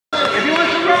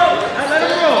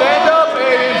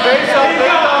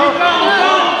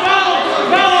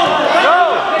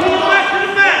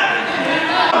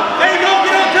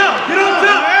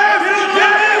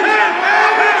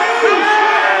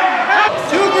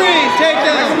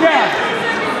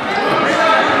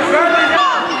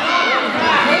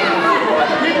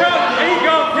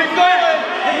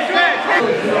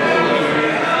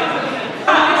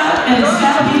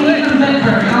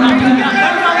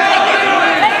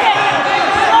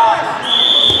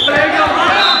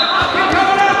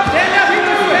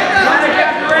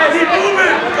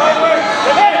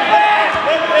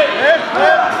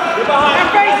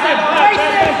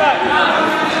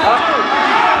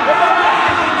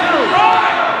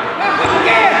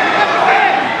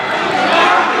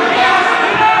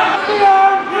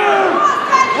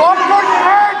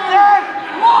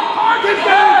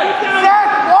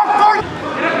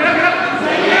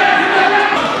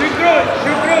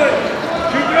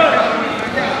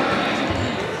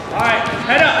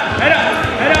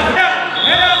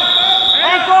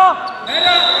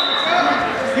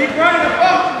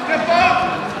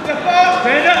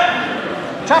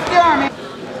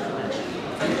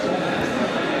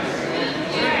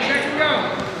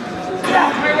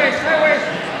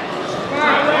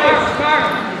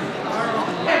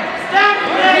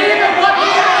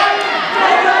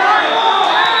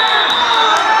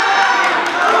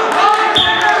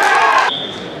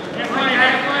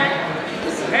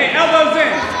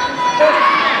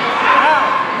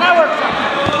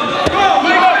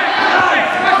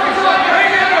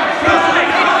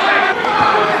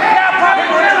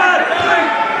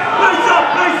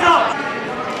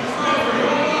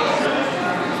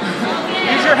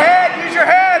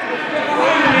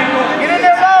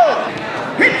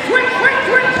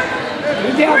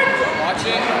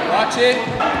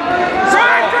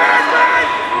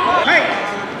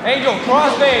Angel,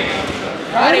 cross base.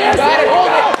 Got it, hold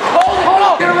it. Hold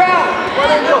on. Get around.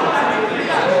 Angel.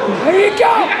 There you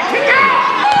go. Kick out.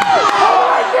 Hold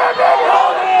it right there, baby.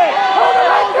 Hold it. Hold it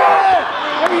right there.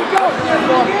 There you go.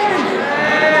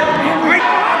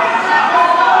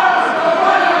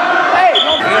 Hey,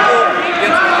 no Angel.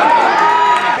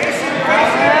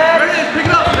 Pick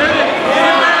it up.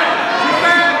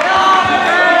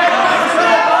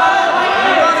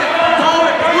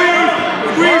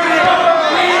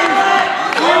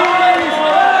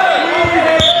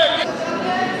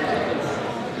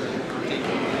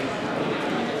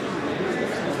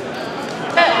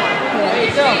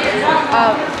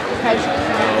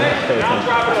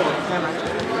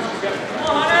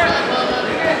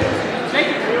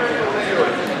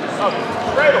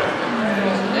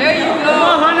 There you go. Come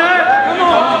on, Hunter. Come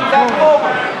on. Back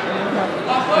over.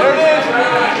 There it is.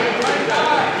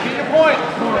 Keep your point.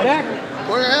 Back.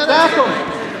 Back him.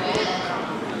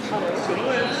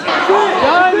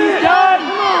 Done. He's done.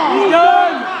 He's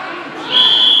done.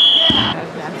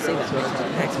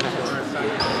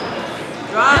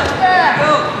 Drive.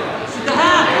 Go. Shoot the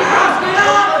half. Get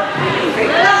up.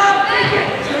 Get up.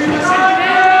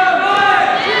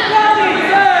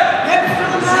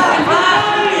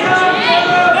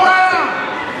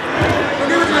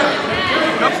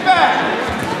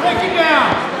 Break him down.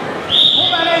 Pull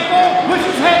that ankle. Push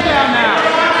his head down now.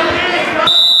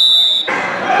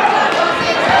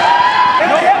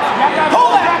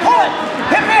 Pull it. Pull it.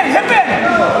 Hip in. Hip in.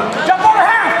 Jump over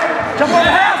half. Jump over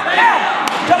half. Now.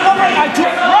 Jump over. Run it.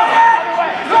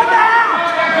 Run the half.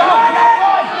 Run it.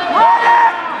 Run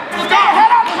it. Stay. Head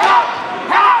up. Head up.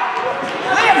 Head up.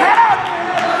 Liam, head up.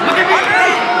 Look at me.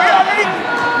 Underneath.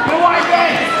 Go wide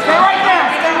game. Stay right there.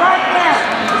 Stay right there.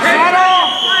 Head up.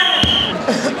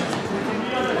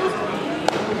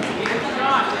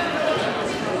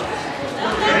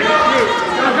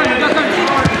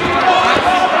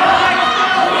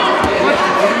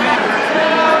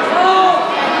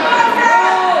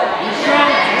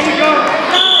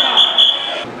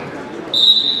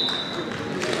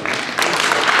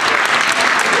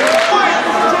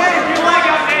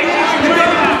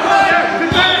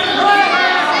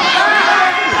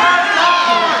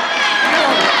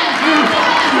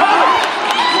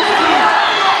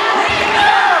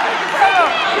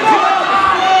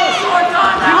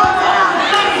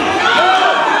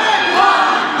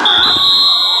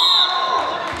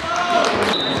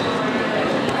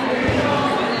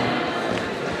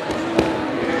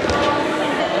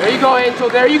 Angel,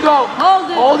 there you go.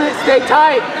 Hold it, stay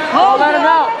tight. Don't let him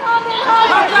out.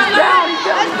 He's down, he's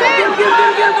down.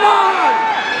 Get him on.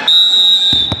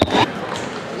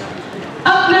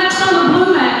 Up next on the blue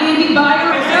mat, Andy Byer.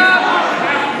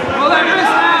 Roll that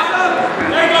wrist out.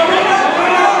 There you go.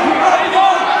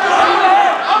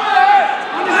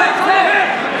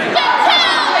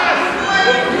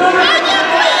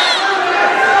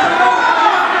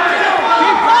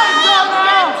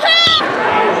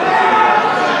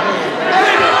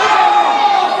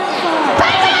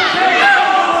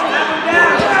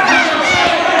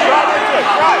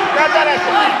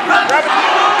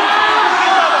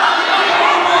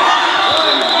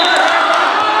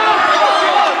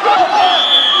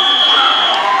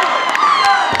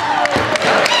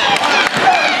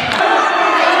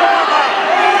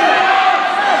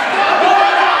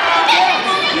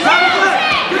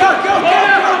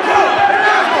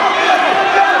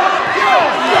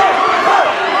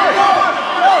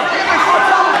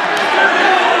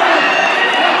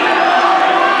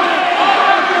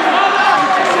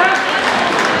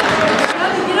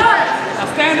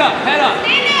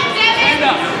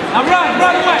 Now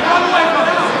run away.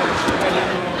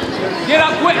 Get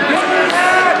up quick.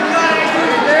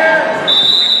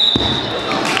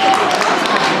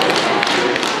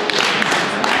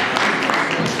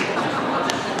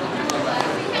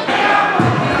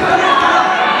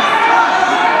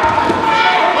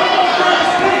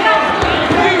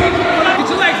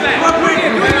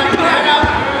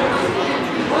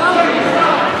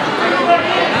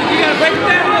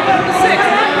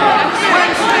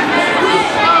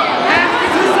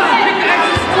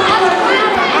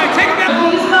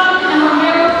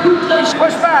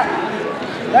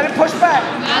 Let him push back.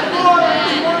 Up.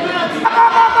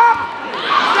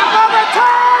 Step over,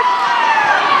 turn.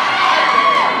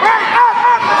 Right, up.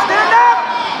 Stand up.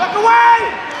 Look away.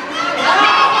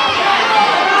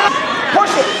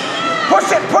 Push it.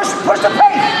 Push the